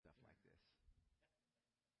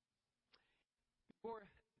Or,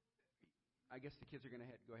 I guess the kids are going to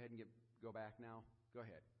go ahead and go back now. Go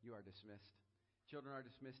ahead. You are dismissed. Children are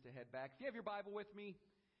dismissed to head back. If you have your Bible with you,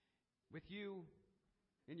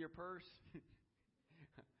 in your purse,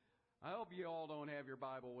 I hope you all don't have your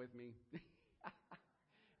Bible with me.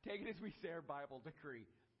 Take it as we say our Bible decree.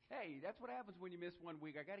 Hey, that's what happens when you miss 1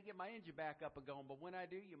 week. I got to get my engine back up and going, but when I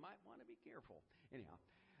do, you might want to be careful. Anyhow.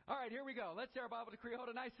 All right, here we go. Let's say our Bible decree. Hold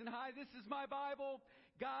it nice and high. This is my Bible,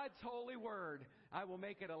 God's holy word. I will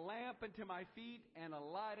make it a lamp unto my feet and a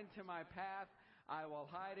light unto my path. I will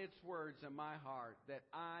hide its words in my heart that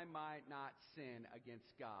I might not sin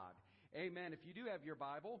against God. Amen. If you do have your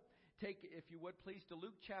Bible, take, if you would, please, to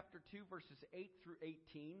Luke chapter 2, verses 8 through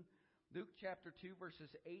 18. Luke chapter 2, verses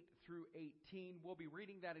 8 through 18. We'll be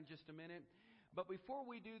reading that in just a minute. But before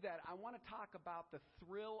we do that, I want to talk about the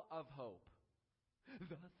thrill of hope.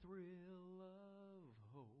 The thrill of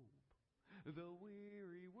hope. The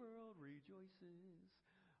weary world rejoices.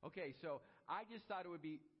 Okay, so I just thought it would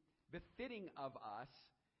be befitting of us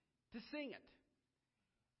to sing it.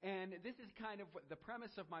 And this is kind of the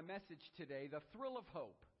premise of my message today, the thrill of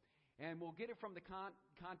hope. And we'll get it from the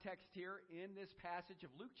context here in this passage of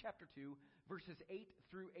Luke chapter 2, verses 8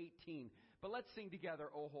 through 18. But let's sing together,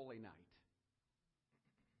 O Holy Night.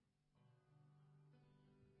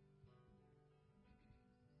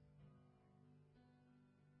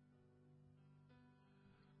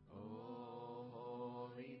 O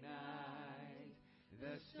holy night,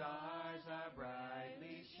 the stars are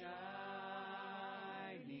brightly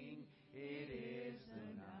shining. It is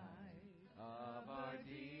the night of our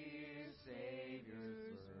dear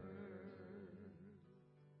Savior's birth.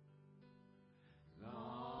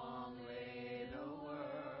 Long lay the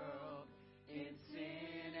world in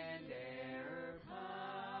sin and error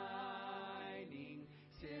pining,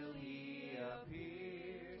 till He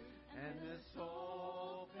appeared and the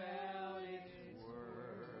soul felt its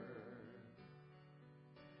worth.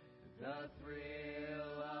 The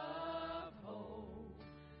thrill of hope,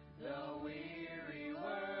 the weary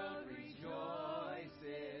world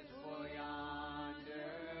rejoices, for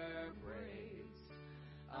yonder breaks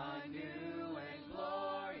a new and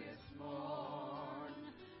glorious morn.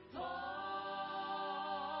 Fall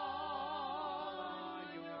on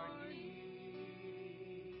your knees,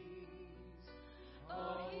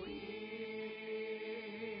 oh,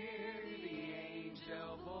 hear the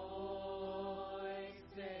angel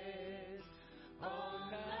voices, oh,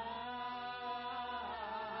 night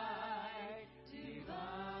divine,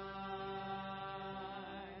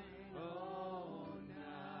 oh,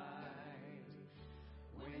 night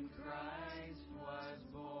when Christ was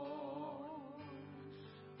born,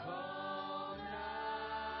 oh, night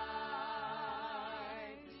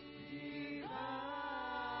divine,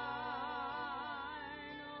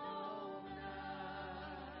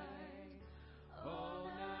 oh,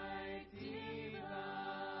 night divine.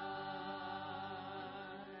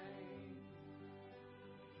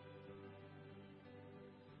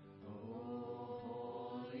 Oh,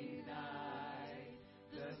 holy night,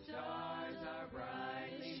 the stars are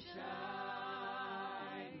brightly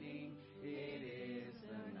shining. It is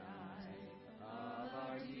the night of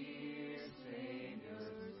our dear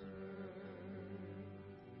Savior's birth.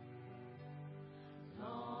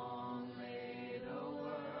 Long lay the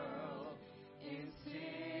world in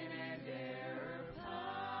sin and error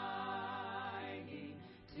pining,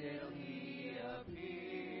 till He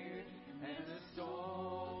appeared and the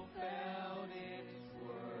soul felt its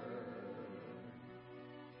worth.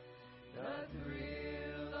 The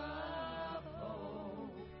thrill of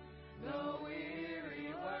hope, the weary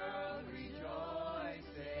world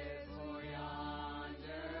rejoices, for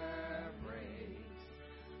yonder breaks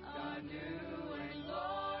a new and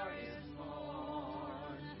glorious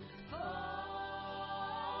morn. Fall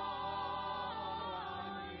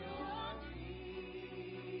on your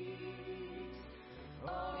knees, oh,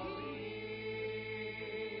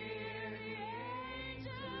 hear the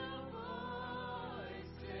angel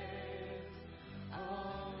voices,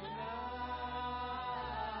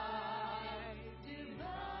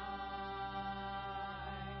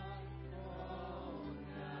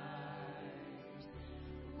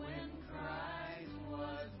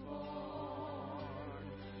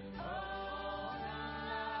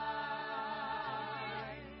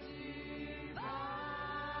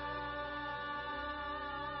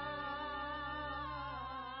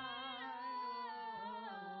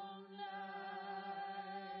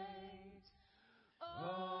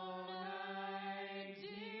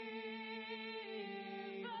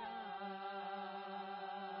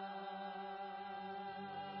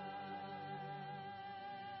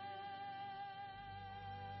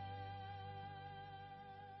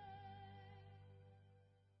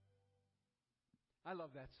 I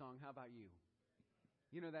love that song. How about you?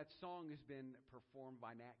 You know, that song has been performed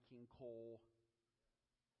by Nat King Cole,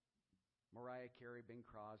 Mariah Carey, Bing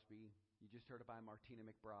Crosby. You just heard it by Martina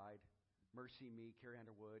McBride, Mercy Me, Carrie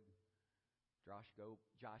Underwood, Josh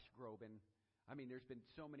Groban. I mean, there's been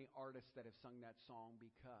so many artists that have sung that song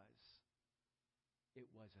because it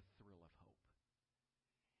was a thrill of hope.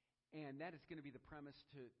 And that is going to be the premise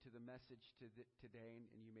to the message today,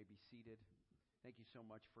 and you may be seated. Thank you so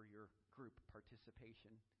much for your group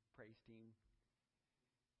participation, praise team,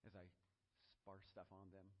 as I sparse stuff on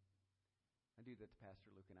them. I do that to Pastor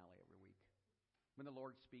Luke and Allie every week. When the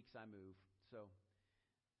Lord speaks, I move. So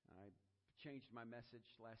I changed my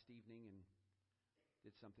message last evening and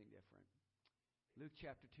did something different. Luke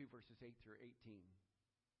chapter 2, verses 8 through 18.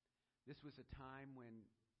 This was a time when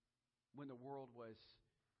the world was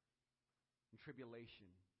in tribulation.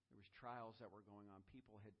 There was trials that were going on.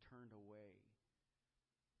 People had turned away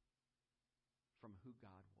from who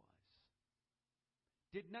God was.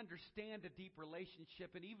 Didn't understand a deep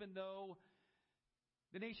relationship. And even though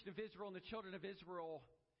the nation of Israel and the children of Israel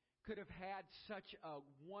could have had such a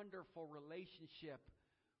wonderful relationship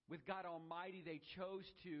with God Almighty, they chose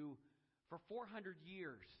to, for 400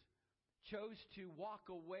 years, chose to walk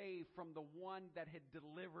away from the one that had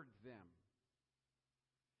delivered them.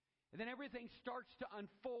 And then everything starts to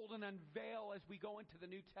unfold and unveil as we go into the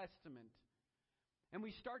New Testament. And we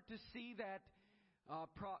start to see that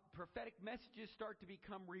prophetic messages start to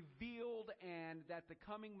become revealed and that the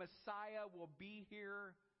coming Messiah will be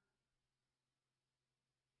here.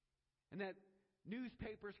 And that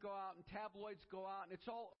newspapers go out and tabloids go out and it's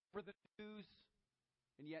all over the news.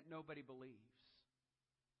 And yet nobody believes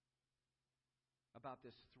about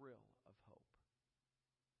this thrill of hope,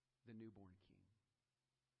 the newborn King.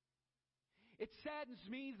 It saddens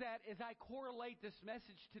me that as I correlate this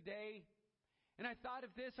message today, and I thought of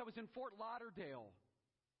this, I was in Fort Lauderdale,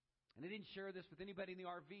 and I didn't share this with anybody in the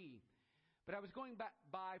RV, but I was going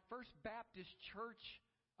by First Baptist Church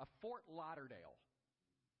of Fort Lauderdale.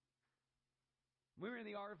 We were in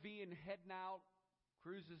the RV and heading out,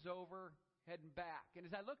 cruises over, heading back. And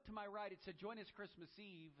as I looked to my right, it said, "Join us Christmas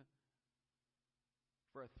Eve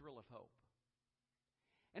for a thrill of hope."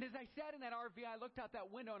 And as I sat in that RV, I looked out that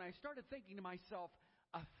window and I started thinking to myself,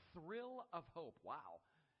 a thrill of hope. Wow.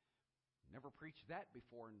 Never preached that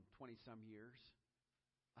before in 20-some years.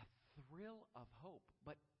 A thrill of hope.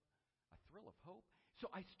 But a thrill of hope? So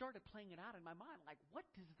I started playing it out in my mind, like, what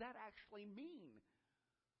does that actually mean?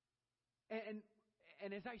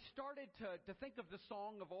 And as I started to think of the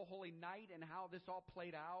song of O Holy Night and how this all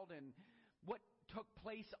played out and what took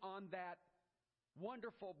place on that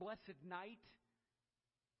wonderful, blessed night,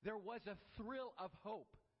 there was a thrill of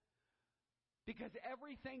hope. Because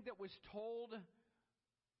everything that was told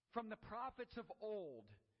from the prophets of old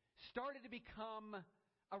started to become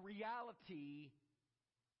a reality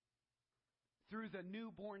through the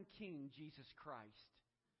newborn King, Jesus Christ.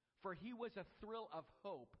 For he was a thrill of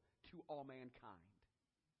hope to all mankind.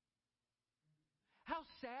 How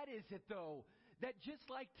sad is it, though, that just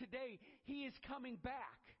like today, he is coming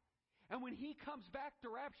back. And when he comes back to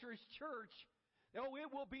rapture his church, oh,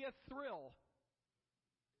 it will be a thrill.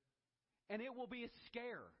 And it will be a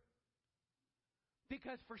scare.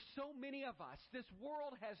 Because for so many of us, this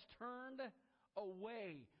world has turned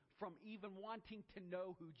away from even wanting to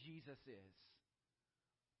know who Jesus is.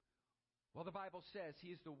 Well, the Bible says he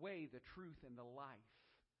is the way, the truth, and the life.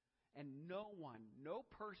 And no one, no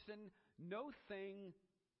person, no thing,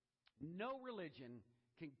 no religion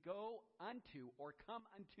can go unto or come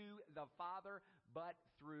unto the Father but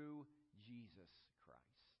through Jesus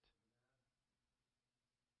Christ.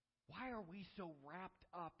 Why are we so wrapped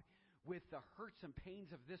up with the hurts and pains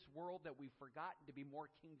of this world that we've forgotten to be more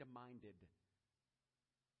kingdom-minded?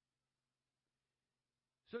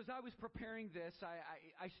 So as I was preparing this,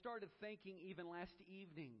 I started thinking even last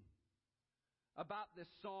evening about this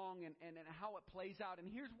song and how it plays out. And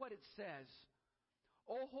here's what it says.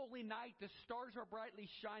 O holy night, the stars are brightly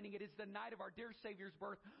shining. It is the night of our dear Savior's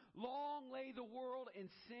birth. Long lay the world in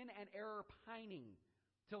sin and error pining,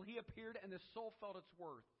 till he appeared and the soul felt its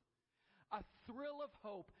worth. A thrill of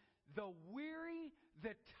hope. The weary,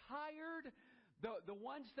 the tired, the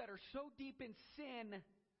ones that are so deep in sin.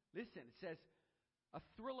 Listen, it says, a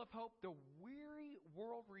thrill of hope. The weary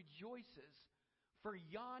world rejoices, for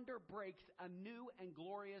yonder breaks a new and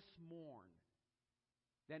glorious morn.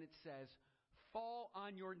 Then it says, fall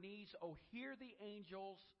on your knees, O hear the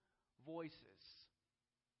angels' voices.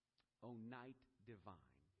 O night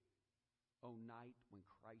divine. O night when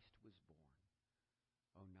Christ was born.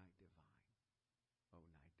 O night divine. O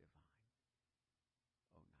night divine.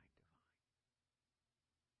 O night divine.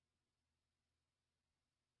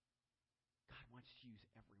 wants to use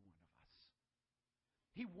every one of us.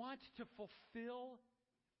 He wants to fulfill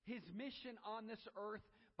His mission on this earth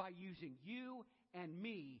by using you and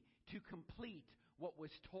me to complete what was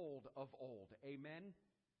told of old. Amen?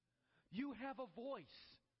 You have a voice.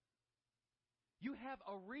 You have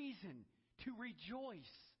a reason to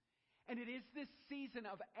rejoice. And it is this season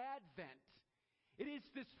of Advent. It is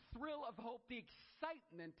this thrill of hope, the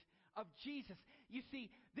excitement of Jesus. You see,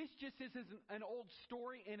 this just isn't an old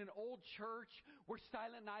story in an old church where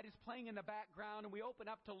Silent Night is playing in the background and we open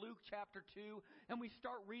up to Luke chapter 2 and we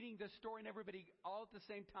start reading this story and everybody all at the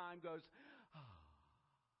same time goes, "Ah,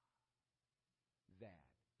 that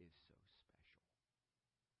is so special."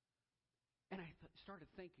 And I started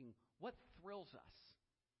thinking, what thrills us?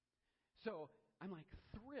 So I'm like,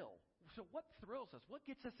 thrill. So what thrills us? What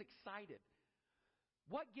gets us excited?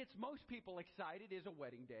 What gets most people excited is a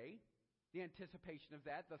wedding day, the anticipation of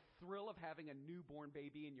that, the thrill of having a newborn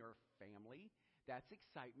baby in your family. That's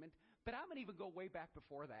excitement. But I'm going to even go way back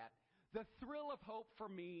before that. The thrill of hope for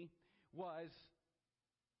me was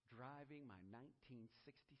driving my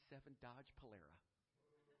 1967 Dodge Polara.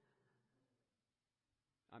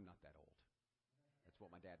 I'm not that old. That's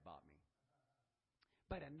what my dad bought me.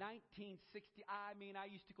 But a 1960, I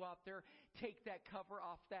used to go out there, take that cover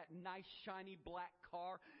off that nice, shiny black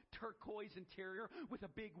car, turquoise interior with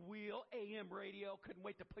a big wheel, AM radio. Couldn't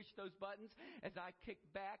wait to push those buttons as I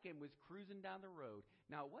kicked back and was cruising down the road.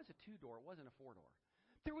 Now, it was a two-door. It wasn't a four-door.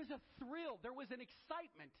 There was a thrill. There was an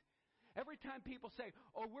excitement. Every time people say,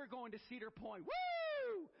 "Oh, we're going to Cedar Point,"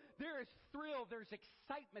 woo! There is thrill. There's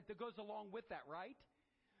excitement that goes along with that, right?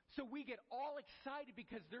 So we get all excited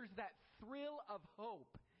because there's that thrill of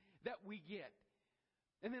hope that we get.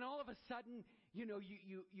 And then all of a sudden,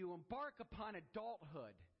 you embark upon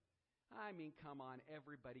adulthood. I mean, come on,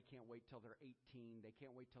 everybody can't wait till they're 18. They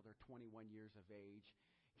can't wait till they're 21 years of age.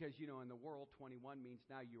 Because, in the world, 21 means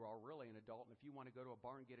now you are really an adult. And if you want to go to a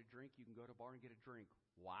bar and get a drink, you can go to a bar and get a drink.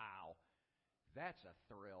 Wow. That's a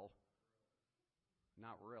thrill.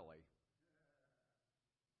 Not really.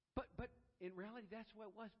 But in reality, that's what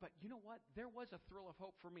it was. But you know what? There was a thrill of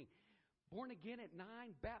hope for me. Born again at 9,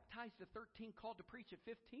 baptized at 13, called to preach at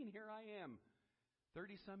 15. Here I am,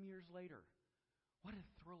 30-some years later. What a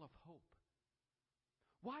thrill of hope.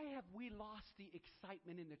 Why have we lost the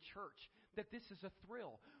excitement in the church that this is a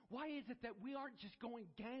thrill? Why is it that we aren't just going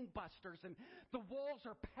gangbusters and the walls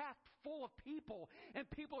are packed full of people and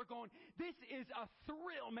people are going, "This is a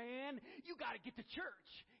thrill, man. You got to get to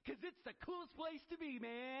church because it's the coolest place to be,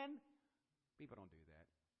 man." People don't do that.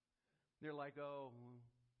 They're like, "Oh,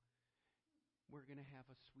 we're going to have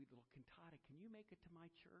a sweet little cantata. Can you make it to my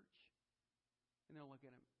church?" And they'll look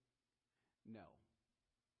at him. No.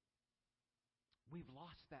 We've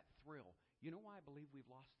lost that thrill. You know why I believe we've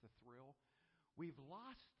lost the thrill? We've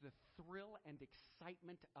lost the thrill and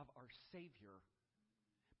excitement of our Savior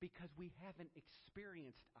because we haven't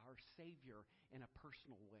experienced our Savior in a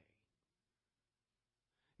personal way.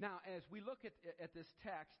 Now, as we look at this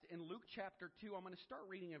text in Luke chapter 2, I'm going to start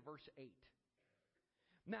reading in verse 8.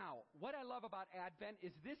 Now, what I love about Advent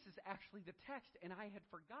is this is actually the text, and I had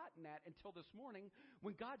forgotten that until this morning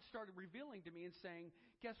when God started revealing to me and saying,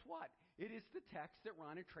 guess what? It is the text that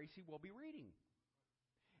Ron and Tracy will be reading.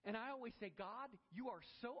 And I always say, God, you are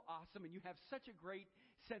so awesome, and you have such a great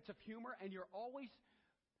sense of humor, and you're always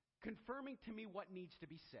confirming to me what needs to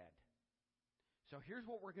be said. So here's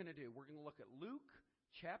what we're going to do. We're going to look at Luke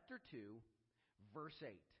chapter 2, verse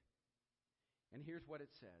 8. And here's what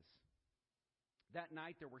it says. That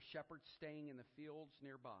night there were shepherds staying in the fields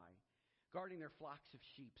nearby, guarding their flocks of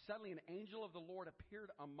sheep. Suddenly an angel of the Lord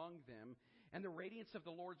appeared among them, and the radiance of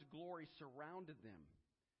the Lord's glory surrounded them.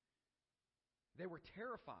 They were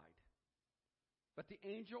terrified. But the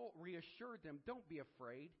angel reassured them, "Don't be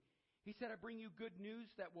afraid." He said, "I bring you good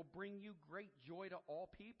news that will bring you great joy to all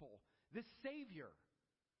people. The Savior,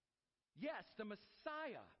 yes, the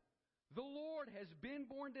Messiah, the Lord has been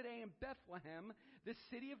born today in Bethlehem, the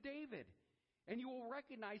city of David. And you will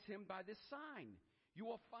recognize him by this sign. You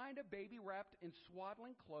will find a baby wrapped in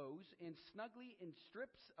swaddling clothes and snugly in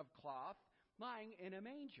strips of cloth, lying in a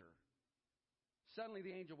manger." Suddenly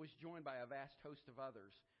the angel was joined by a vast host of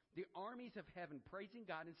others, the armies of heaven, praising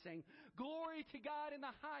God and saying, "Glory to God in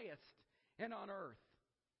the highest, and on earth,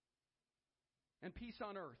 and peace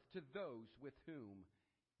on earth to those with whom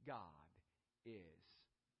God is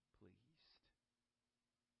pleased."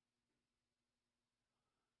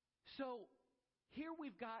 So here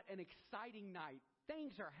we've got an exciting night.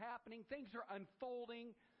 Things are happening. Things are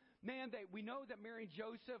unfolding. Man, we know that Mary and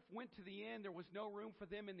Joseph went to the inn. There was no room for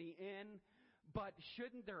them in the inn. But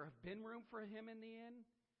shouldn't there have been room for him in the inn?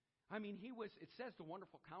 I mean, it says the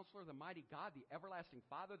wonderful counselor, the mighty God, the everlasting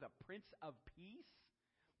Father, the Prince of Peace,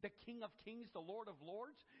 the King of Kings, the Lord of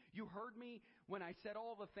Lords. You heard me when I said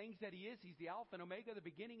all the things that he is. He's the Alpha and Omega, the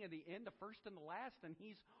beginning and the end, the first and the last, and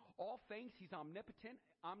he's all things. He's omnipotent,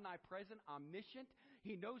 omnipresent, omniscient.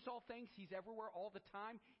 He knows all things. He's everywhere all the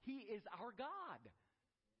time. He is our God.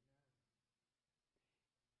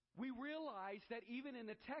 We realize that even in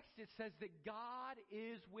the text it says that God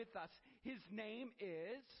is with us. His name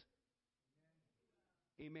is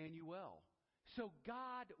Emmanuel. So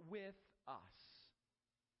God with us.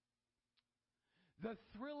 The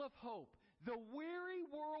thrill of hope. The weary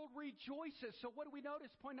world rejoices. So what do we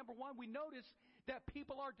notice? Point number one, we notice that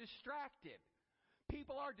people are distracted.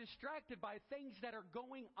 People are distracted by things that are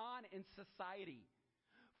going on in society.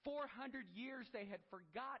 400 years they had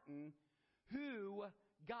forgotten who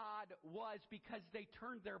God was because they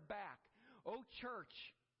turned their back. Oh,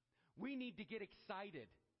 church, we need to get excited.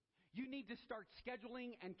 You need to start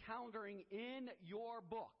scheduling and calendaring in your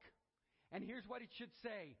book. And here's what it should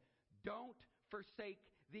say. Don't forsake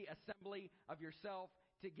the assembly of yourself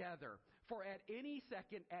together. For at any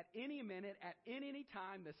second, at any minute, at any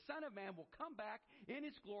time, the Son of Man will come back in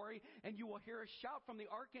his glory, and you will hear a shout from the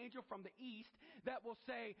archangel from the east that will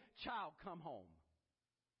say, "Child, come home."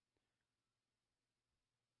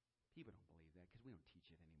 People don't believe that because we don't teach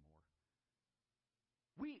it anymore.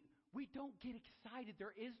 We don't get excited.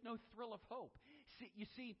 There is no thrill of hope. You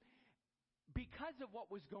see, because of what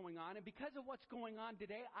was going on and because of what's going on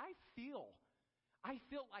today, I feel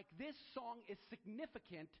like this song is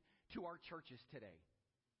significant to our churches today.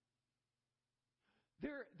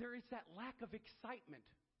 There is that lack of excitement.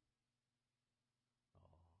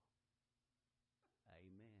 Oh,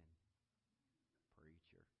 amen,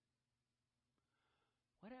 preacher.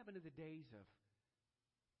 What happened to the days of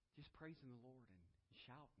just praising the Lord and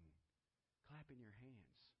shouting, clapping your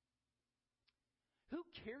hands? Who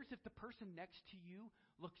cares if the person next to you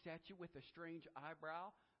looks at you with a strange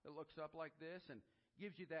eyebrow that looks up like this and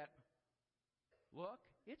gives you that look?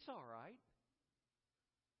 It's all right.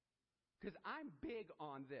 Because I'm big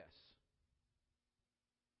on this.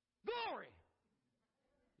 Glory!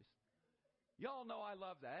 Y'all know I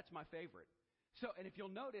love that. That's my favorite. So, and if you'll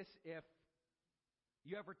notice, if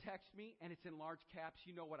you ever text me and it's in large caps,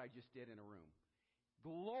 you know what I just did in a room.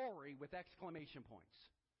 Glory with exclamation points.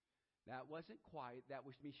 That wasn't quiet. That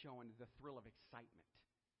was me showing the thrill of excitement.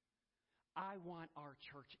 I want our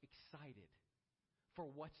church excited for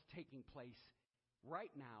what's taking place right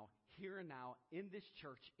now, here and now, in this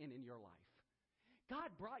church and in your life. God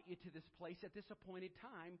brought you to this place at this appointed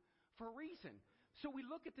time for a reason. So we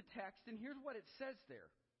look at the text, and here's what it says there.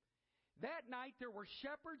 That night there were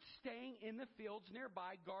shepherds staying in the fields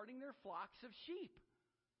nearby, guarding their flocks of sheep.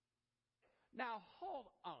 Now, hold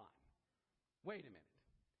on. Wait a minute.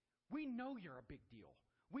 We know you're a big deal.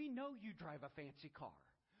 We know you drive a fancy car.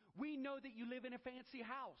 We know that you live in a fancy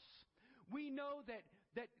house. We know that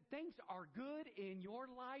things are good in your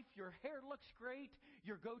life. Your hair looks great.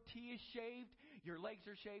 Your goatee is shaved. Your legs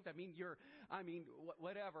are shaved.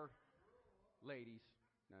 Whatever. Ladies.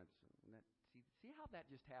 See how that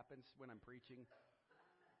just happens when I'm preaching?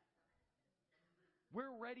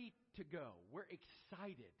 We're ready to go. We're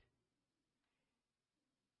excited.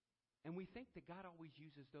 And we think that God always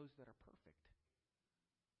uses those that are perfect.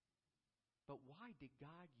 But why did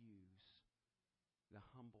God use the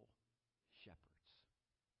humble shepherds?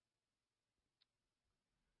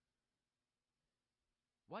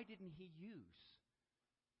 Why didn't he use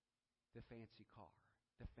the fancy car,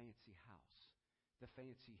 the fancy house, the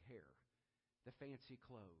fancy hair, the fancy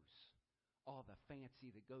clothes, all the fancy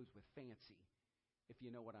that goes with fancy, if you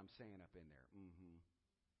know what I'm saying up in there?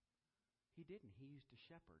 He didn't. He used a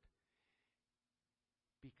shepherd.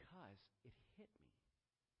 Because it hit me.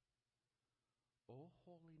 O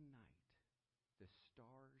holy night, the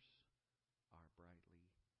stars are brightly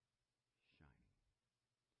shining.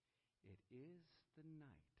 It is the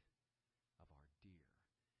night of our dear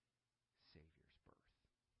Savior's birth.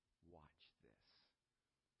 Watch this.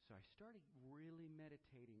 So I started really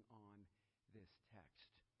meditating on this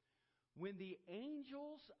text. When the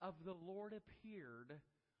angels of the Lord appeared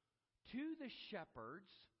to the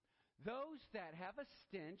shepherds, those that have a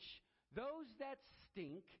stench, those that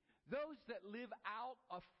stink, those that live out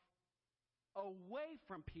away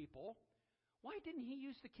from people, why didn't he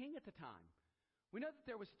use the king at the time? We know that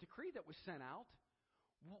there was a decree that was sent out.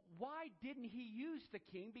 Why didn't he use the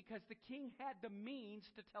king? Because the king had the means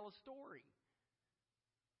to tell a story.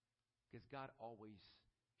 Because God always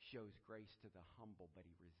shows grace to the humble, but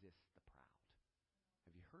he resists the proud.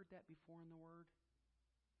 Have you heard that before in the Word?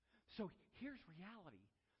 So here's reality.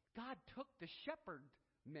 God took the shepherd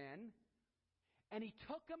men, and he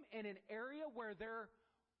took them in an area where there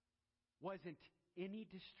wasn't any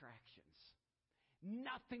distractions.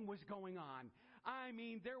 Nothing was going on. I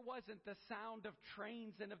mean, there wasn't the sound of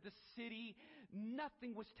trains and of the city.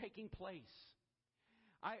 Nothing was taking place.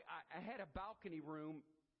 I had a balcony room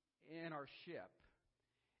in our ship,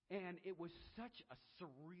 and it was such a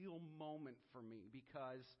surreal moment for me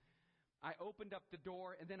because I opened up the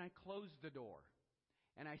door and then I closed the door,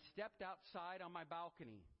 and I stepped outside on my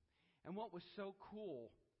balcony. And what was so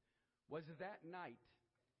cool was that night,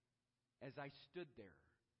 as I stood there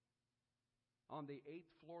on the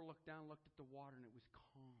 8th floor, looked down, looked at the water, and it was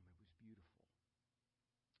calm. It was beautiful.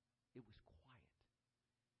 It was quiet.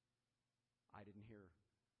 I didn't hear,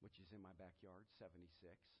 which is in my backyard, 76.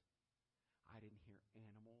 I didn't hear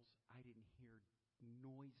animals. I didn't hear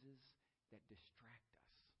noises that distract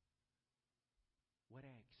us. What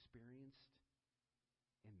I experienced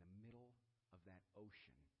in the middle of that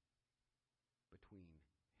ocean between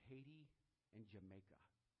Haiti and Jamaica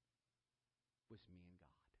was me and God.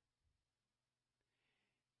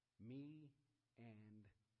 Me and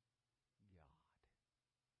God.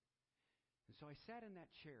 And so I sat in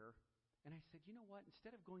that chair and I said, you know what?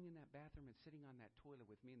 Instead of going in that bathroom and sitting on that toilet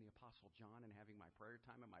with me and the Apostle John and having my prayer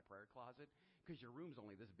time in my prayer closet, because your room's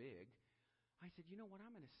only this big, I said, you know what?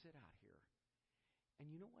 I'm going to sit out here.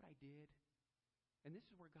 And you know what I did? And this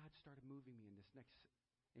is where God started moving me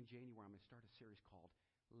in January. I'm going to start a series called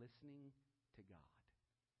Listening to God.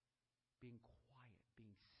 Being quiet,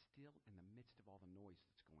 being still in the midst of all the noise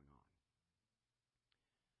that's going on.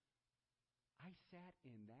 I sat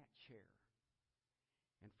in that chair,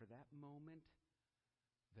 and for that moment,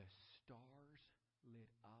 the stars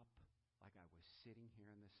lit up like I was sitting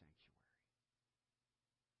here in the sanctuary.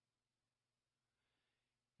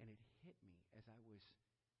 And it hit me as I was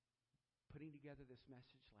putting together this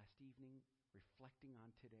message last evening, reflecting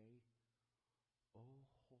on today. Oh,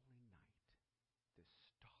 holy night, the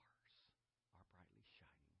stars are brightly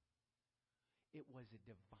shining. It was a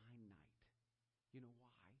divine night. You know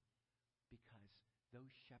why? Because those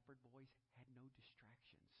shepherd boys had no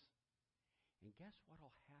distractions. And guess what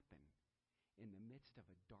will happen in the midst of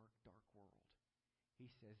a dark, dark world? He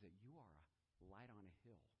says that you are a light on a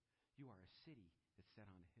hill. You are a city that's set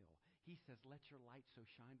on a hill. He says, let your light so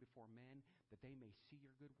shine before men that they may see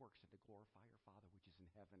your good works and to glorify your Father which is in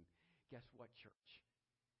heaven. Guess what, church?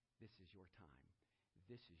 This is your time.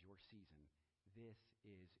 This is your season. This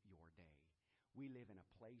is your day. We live in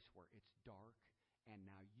a place where it's dark, and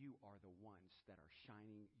now you are the ones that are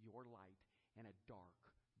shining your light in a dark,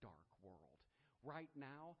 dark world. Right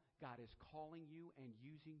now, God is calling you and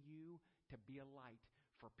using you to be a light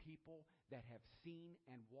for people that have seen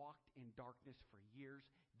and walked in darkness for years.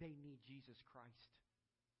 They need Jesus Christ.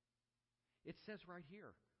 It says right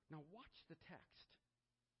here. Now watch the text.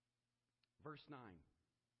 Verse 9.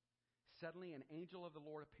 Suddenly an angel of the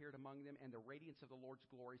Lord appeared among them, and the radiance of the Lord's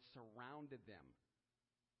glory surrounded them.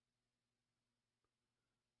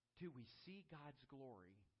 Do we see God's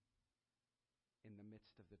glory in the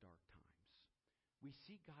midst of the dark times? We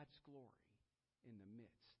see God's glory in the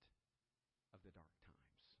midst of the dark times.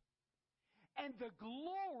 And the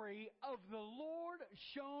glory of the Lord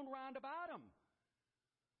shone round about him.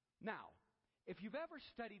 Now, if you've ever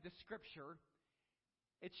studied the Scripture,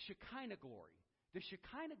 it's Shekinah glory. The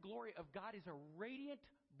Shekinah glory of God is a radiant,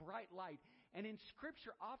 bright light. And in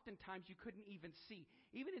Scripture, oftentimes you couldn't even see.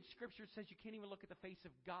 Even in Scripture, it says you can't even look at the face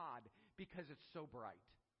of God because it's so bright.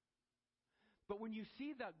 But when you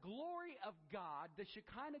see the glory of God, the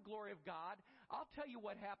Shekinah glory of God, I'll tell you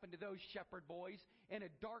what happened to those shepherd boys in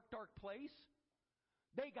a dark, dark place.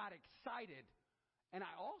 They got excited. And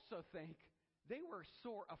I also think they were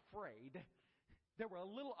sore afraid. They were a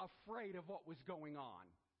little afraid of what was going on.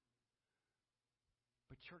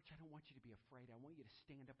 But church, I don't want you to be afraid. I want you to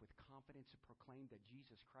stand up with confidence and proclaim that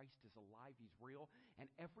Jesus Christ is alive. He's real.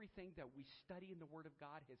 And everything that we study in the Word of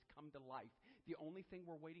God has come to life. The only thing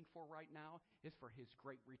we're waiting for right now is for His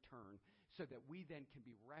great return, so that we then can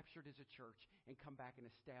be raptured as a church and come back and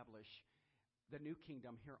establish the new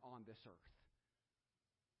kingdom here on this earth.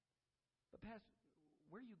 But Pastor,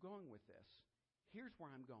 where are you going with this? Here's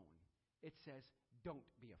where I'm going. It says, don't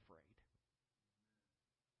be afraid.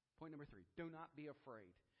 Point number 3, do not be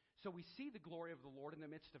afraid. So we see the glory of the Lord in the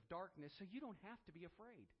midst of darkness, so you don't have to be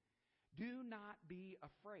afraid. Do not be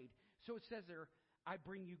afraid. So it says there, I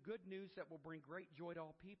bring you good news that will bring great joy to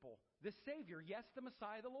all people. The Savior, yes, the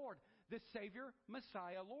Messiah, the Lord. The Savior,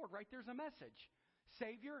 Messiah, Lord. Right there's a message.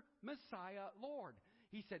 Savior, Messiah, Lord.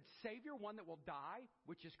 He said, Savior, one that will die,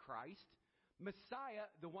 which is Christ. Messiah,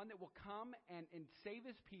 the one that will come and save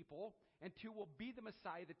his people, and 2, will be the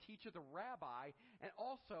Messiah, the teacher, the rabbi, and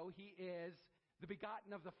also he is the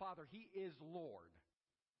begotten of the Father. He is Lord.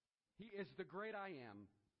 He is the great I am.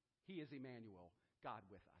 He is Emmanuel, God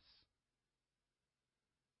with us.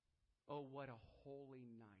 Oh, what a holy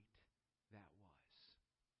night that was.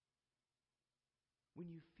 When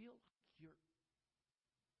you feel like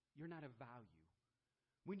you're not of value.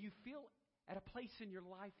 When you feel at a place in your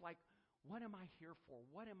life like, what am I here for?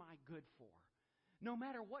 What am I good for? No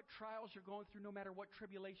matter what trials you're going through, no matter what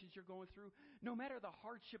tribulations you're going through, no matter the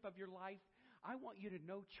hardship of your life, I want you to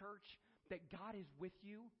know, church, that God is with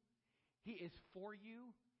you. He is for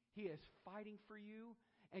you. He is fighting for you.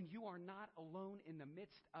 And you are not alone in the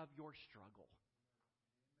midst of your struggle.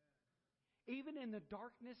 Even in the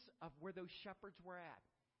darkness of where those shepherds were at,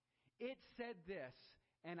 it said this,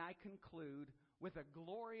 and I conclude with a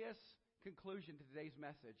glorious conclusion to today's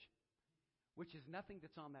message, which is nothing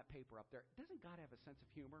that's on that paper up there. Doesn't God have a sense of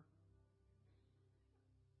humor?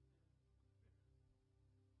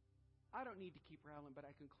 I don't need to keep rattling, but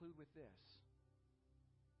I conclude with this.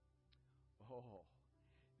 Oh,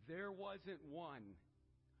 there wasn't one.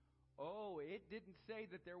 Oh, it didn't say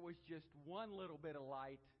that there was just one little bit of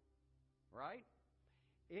light, right?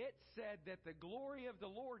 It said that the glory of the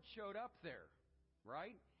Lord showed up there,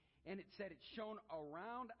 right? And it said it shone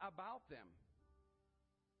around about them.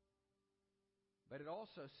 But it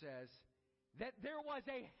also says that there was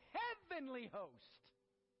a heavenly host,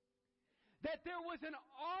 that there was an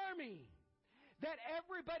army, that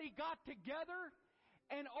everybody got together,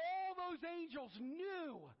 and all those angels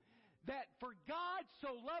knew that for God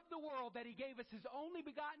so loved the world that he gave us his only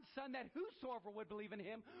begotten Son, that whosoever would believe in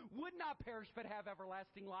him would not perish but have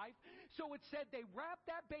everlasting life. So it said they wrapped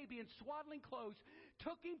that baby in swaddling clothes,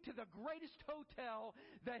 took him to the greatest hotel,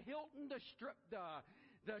 the Hilton, the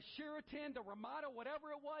Sheraton, the Ramada,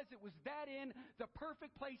 whatever it was that in the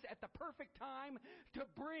perfect place at the perfect time to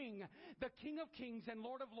bring the King of Kings and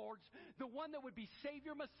Lord of Lords, the one that would be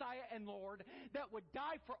Savior, Messiah, and Lord, that would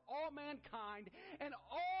die for all mankind. And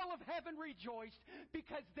all of heaven rejoiced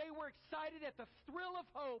because they were excited at the thrill of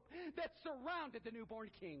hope that surrounded the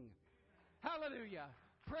newborn King. Hallelujah.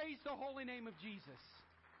 Praise the holy name of Jesus.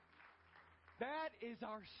 That is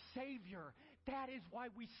our Savior. That is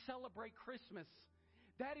why we celebrate Christmas.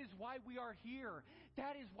 That is why we are here.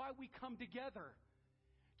 That is why we come together.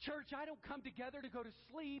 Church, I don't come together to go to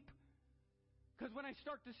sleep, because when I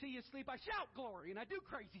start to see you sleep, I shout glory and I do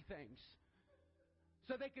crazy things.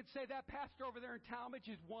 So they could say that pastor over there in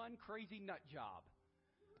Tallmadge is one crazy nut job.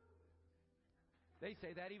 They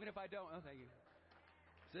say that even if I don't. Oh, thank you.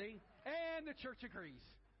 See? And the church agrees.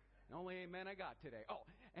 The only amen I got today. Oh,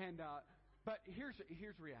 and but here's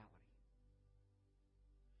reality.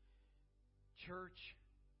 Church,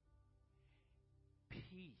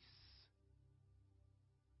 peace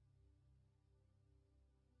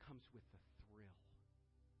comes with the thrill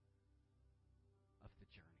of the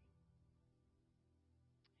journey.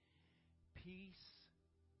 Peace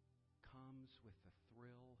comes with the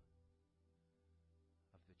thrill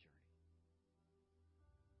of the journey.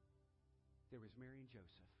 There was Mary and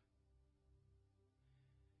Joseph.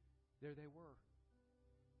 There they were,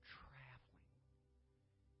 traveling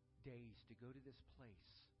days to go to this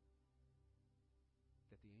place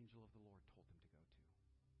that the angel of the Lord told them to go to.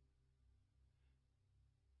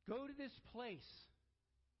 Go to this place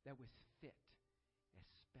that was fit,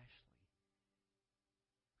 especially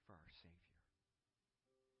for our Savior.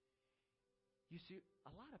 You see,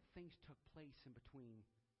 a lot of things took place in between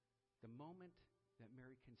the moment that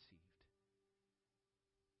Mary conceived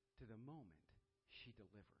to the moment she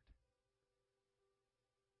delivered.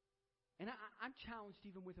 And I'm challenged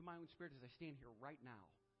even within my own spirit as I stand here right now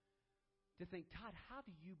to think, Todd, how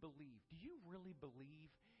do you believe? Do you really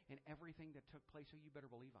believe in everything that took place? Oh, you better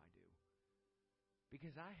believe I do.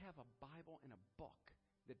 Because I have a Bible and a book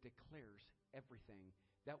that declares everything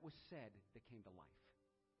that was said that came to life.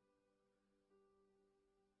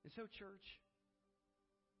 And so, church,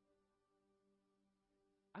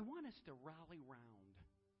 I want us to rally round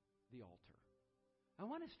the altar. I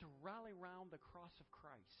want us to rally round the cross of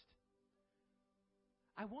Christ.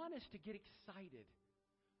 I want us to get excited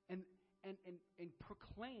and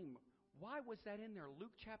proclaim, why was that in there?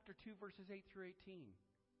 Luke chapter 2, verses 8 through 18.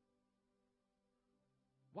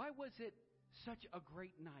 Why was it such a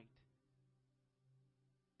great night?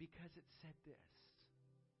 Because it said this,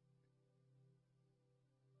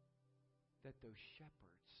 that those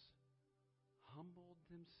shepherds humbled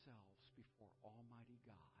themselves before Almighty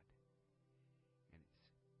God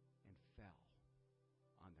and fell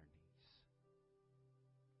on their knees.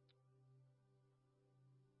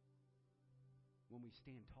 when we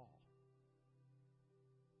stand tall,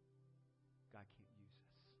 God can't use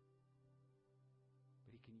us.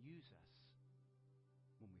 But He can use us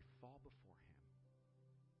when we fall before Him,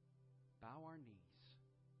 bow our knees,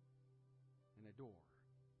 and adore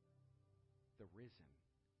the risen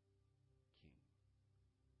King.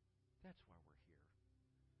 That's why we're here.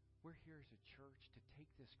 We're here as a church to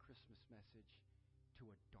take this Christmas message to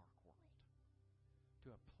a dark world,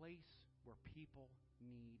 to a place where people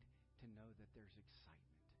need to know that there's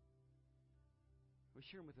excitement. I was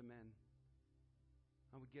sharing with the men,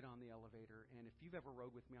 I would get on the elevator, and if you've ever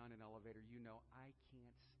rode with me on an elevator, you know I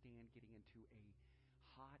can't stand getting into a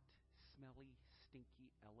hot, smelly, stinky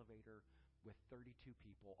elevator with 32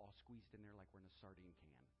 people all squeezed in there like we're in a sardine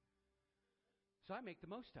can. So I make the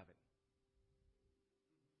most of it.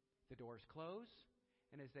 The doors close,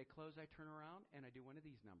 and as they close, I turn around and I do one of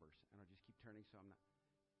these numbers, and I'll just keep turning so I'm not.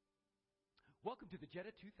 Welcome to the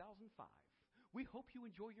Jetta 2005. We hope you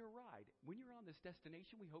enjoy your ride. When you're on this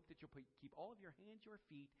destination, we hope that you'll keep all of your hands, your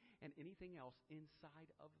feet, and anything else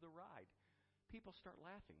inside of the ride. People start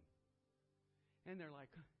laughing. And they're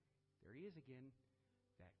like, there he is again,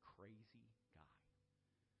 that crazy guy.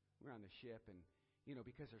 We're on the ship, and,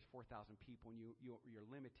 because there's 4,000 people, and you're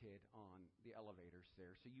limited on the elevators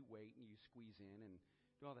there. So you wait, and you squeeze in, and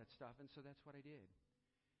do all that stuff. And so that's what I did.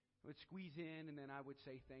 I would squeeze in, and then I would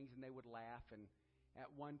say things, and they would laugh. And at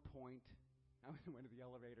one point, I went to one of the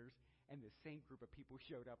elevators, and the same group of people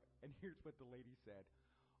showed up, and here's what the lady said.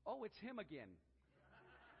 Oh, it's him again.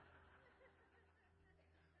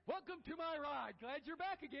 Welcome to my ride. Glad you're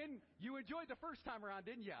back again. You enjoyed the first time around,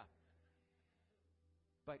 didn't you?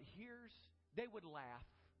 But they would laugh,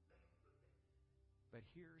 but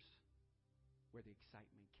here's where the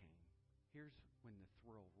excitement came. Here's when the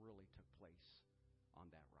thrill really took place on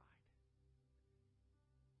that ride.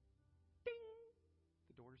 Ding!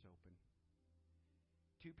 The doors open.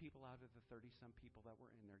 2 people out of the 30-some people that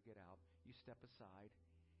were in there get out. You step aside.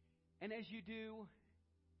 And as you do,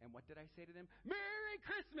 and what did I say to them? Merry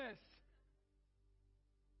Christmas!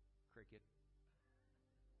 Cricket.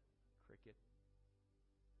 Cricket.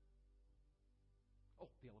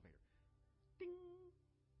 Oh, the elevator. Ding!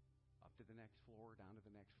 Up to the next floor, down to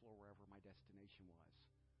the next floor, wherever my destination was.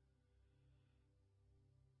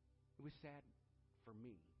 It was sad for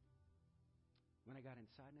me when I got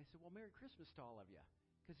inside, and I said, well, Merry Christmas to all of you.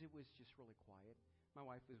 Because it was just really quiet. My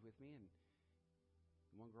wife was with me,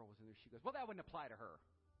 and one girl was in there. She goes, well, that wouldn't apply to her.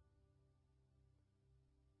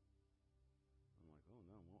 I'm like,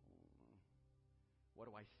 oh, no. What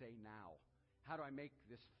do I say now? How do I make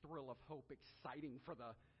this thrill of hope exciting for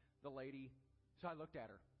the lady? So I looked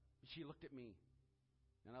at her. She looked at me.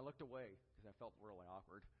 And I looked away because I felt really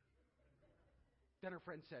awkward. Then her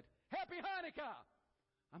friend said, Happy Hanukkah!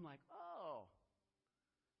 I'm like, oh.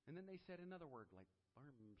 And then they said another word like, I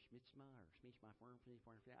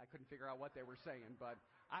couldn't figure out what they were saying, but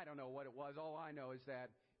I don't know what it was. All I know is that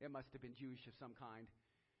it must have been Jewish of some kind.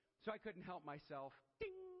 So I couldn't help myself.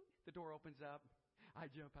 Ding! The door opens up. I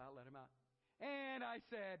jump out, let him out. And I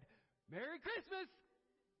said, Merry Christmas!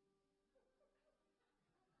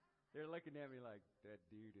 They're looking at me like, that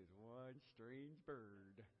dude is one strange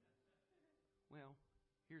bird. Well,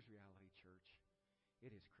 here's reality, church.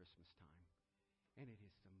 It is Christmas time, and it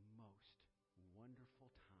is the most wonderful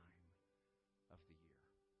time of the year.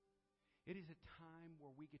 It is a time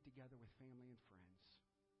where we get together with family and friends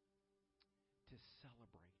to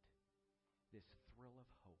celebrate this thrill of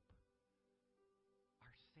hope.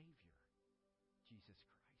 Our Savior, Jesus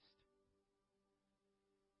Christ.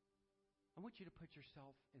 I want you to put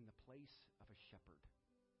yourself in the place of a shepherd.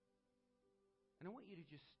 And I want you to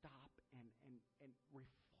just stop and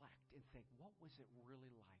reflect and think, what was it really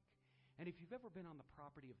like? And if you've ever been on the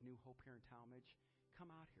property of New Hope here in Tallmadge, come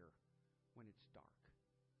out here when it's dark.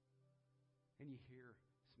 And you hear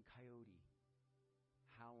some coyote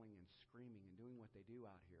howling and screaming and doing what they do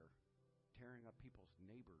out here, tearing up people's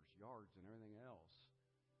neighbors' yards and everything else.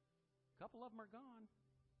 A couple of them are gone.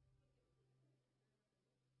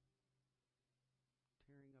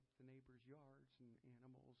 Tearing up the neighbors' yards and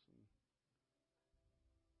animals.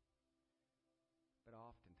 But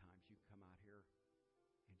oftentimes you come out here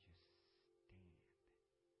and just stand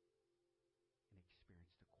and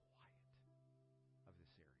experience the quiet of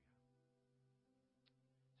this area.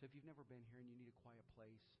 So if you've never been here and you need a quiet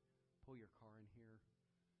place, pull your car in here.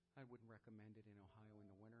 I wouldn't recommend it in Ohio in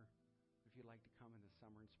the winter. If you'd like to come in the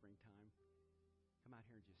summer and springtime, come out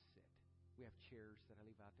here and just sit. We have chairs that I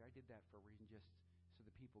leave out there. I did that for a reason, just so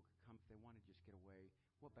the people could come if they want to just get away.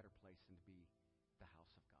 What better place than to be the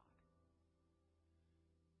house of God?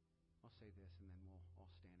 I'll say this, and then we'll all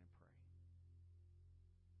stand and pray.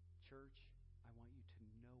 Church, I I want you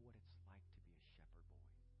to know what it's like to be a shepherd boy.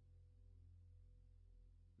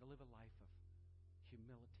 To live a life of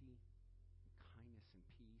humility and kindness and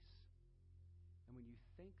peace. And when you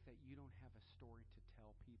think that you don't have a story to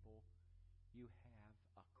tell people, you have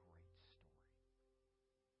a great story.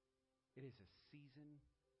 It is a season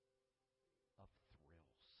of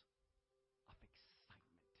thrills, of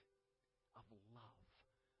excitement, of love,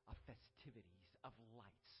 of festivities, of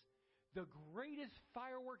lights. The greatest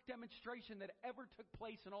firework demonstration that ever took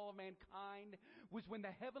place in all of mankind was when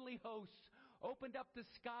the heavenly hosts opened up the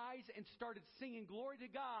skies and started singing glory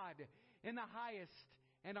to God in the highest,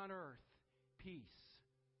 and on earth peace,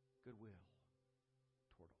 goodwill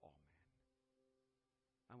toward all men.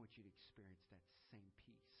 I want you to experience that same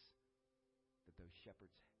peace that those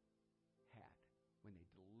shepherds had when they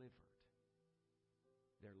delivered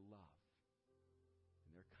their love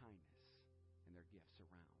and their kindness and their gifts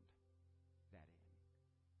around that inn,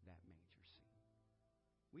 that manger scene.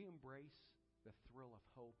 We embrace the thrill of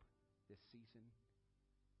hope this season.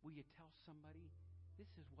 Will you tell somebody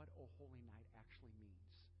this is what O Holy Night actually means?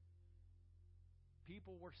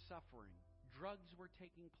 People were suffering. Drugs were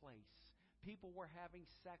taking place. People were having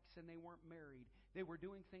sex and they weren't married. They were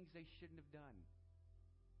doing things they shouldn't have done.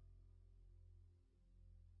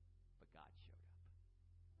 But God showed up.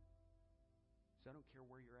 So I don't care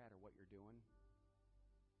where you're at or what you're doing.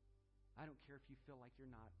 I don't care if you feel like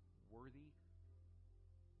you're not worthy.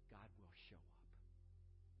 God will show up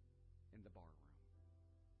in the bar room,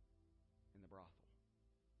 in the brothel,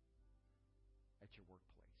 at your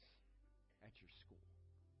workplace, at your school.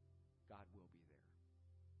 God will be there.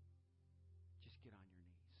 Just get on your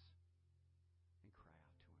knees and cry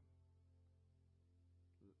out to Him.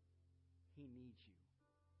 He needs you.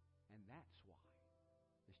 And that's why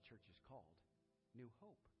this church is called New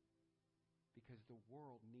Hope. Because the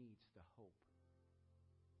world needs the hope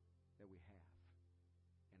that we have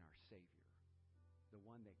in our Savior. The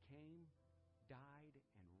one that came, died,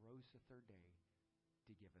 and rose the third day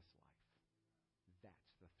to give us life.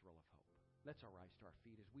 That's the thrill of hope. Let's all rise to our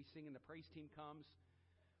feet as we sing and the praise team comes.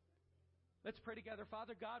 Let's pray together.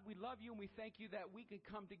 Father God, we love you and we thank you that we can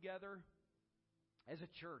come together as a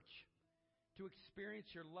church to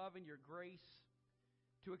experience your love and your grace,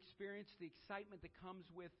 to experience the excitement that comes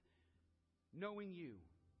with knowing you.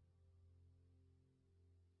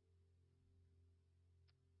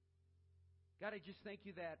 God, I just thank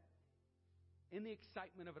you that in the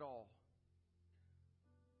excitement of it all,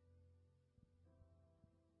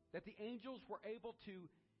 that the angels were able to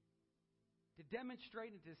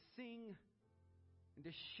demonstrate and to sing and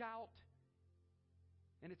to shout.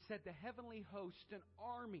 And it said the heavenly host, an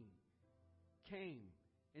army, came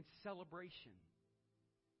in celebration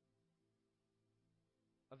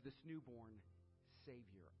of this newborn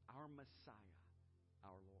Savior, our Messiah,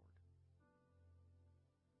 our Lord.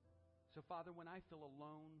 So, Father, when I feel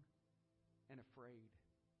alone and afraid,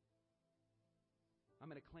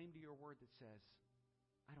 I'm going to claim to your word that says,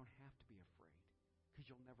 I don't have to be afraid because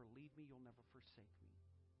you'll never leave me, you'll never forsake me.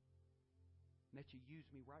 And that you use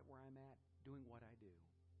me right where I'm at doing what I do.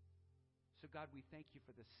 So, God, we thank you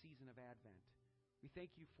for the season of Advent. We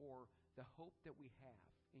thank you for the hope that we have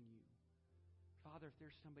in you. Father, if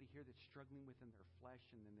there's somebody here that's struggling within their flesh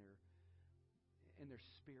and in their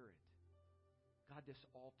spirit, God, this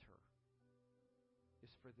altar is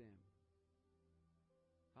for them.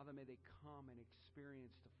 Father, may they come and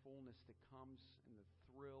experience the fullness that comes and the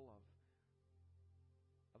thrill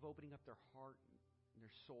of opening up their heart and their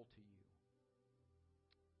soul to you.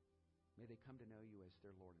 May they come to know you as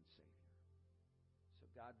their Lord and Savior. So,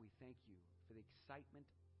 God, we thank you for the excitement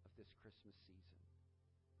of this Christmas season.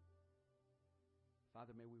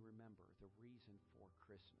 Father, may we remember the reason for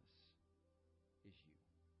Christmas is you.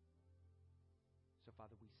 So,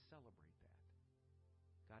 Father, we celebrate that.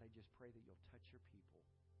 God, I just pray that you'll touch your people.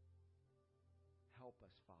 Help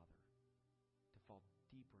us, Father, to fall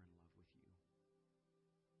deeper in love with you.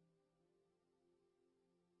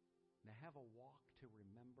 Now have a walk to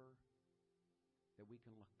remember that we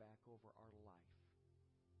can look back over our life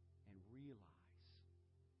and realize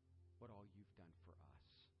what all you've done for us,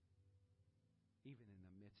 even in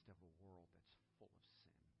the midst of a world that's full of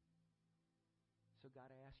sin. So,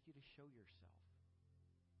 God, I ask you to show yourself.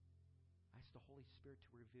 I ask the Holy Spirit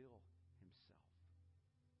to reveal himself.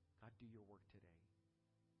 God, do your work today.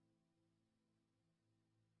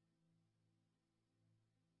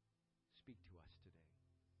 Speak to us today.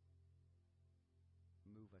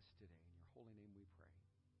 Move us today. In your holy name we pray.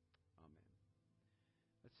 Amen.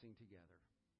 Let's sing together.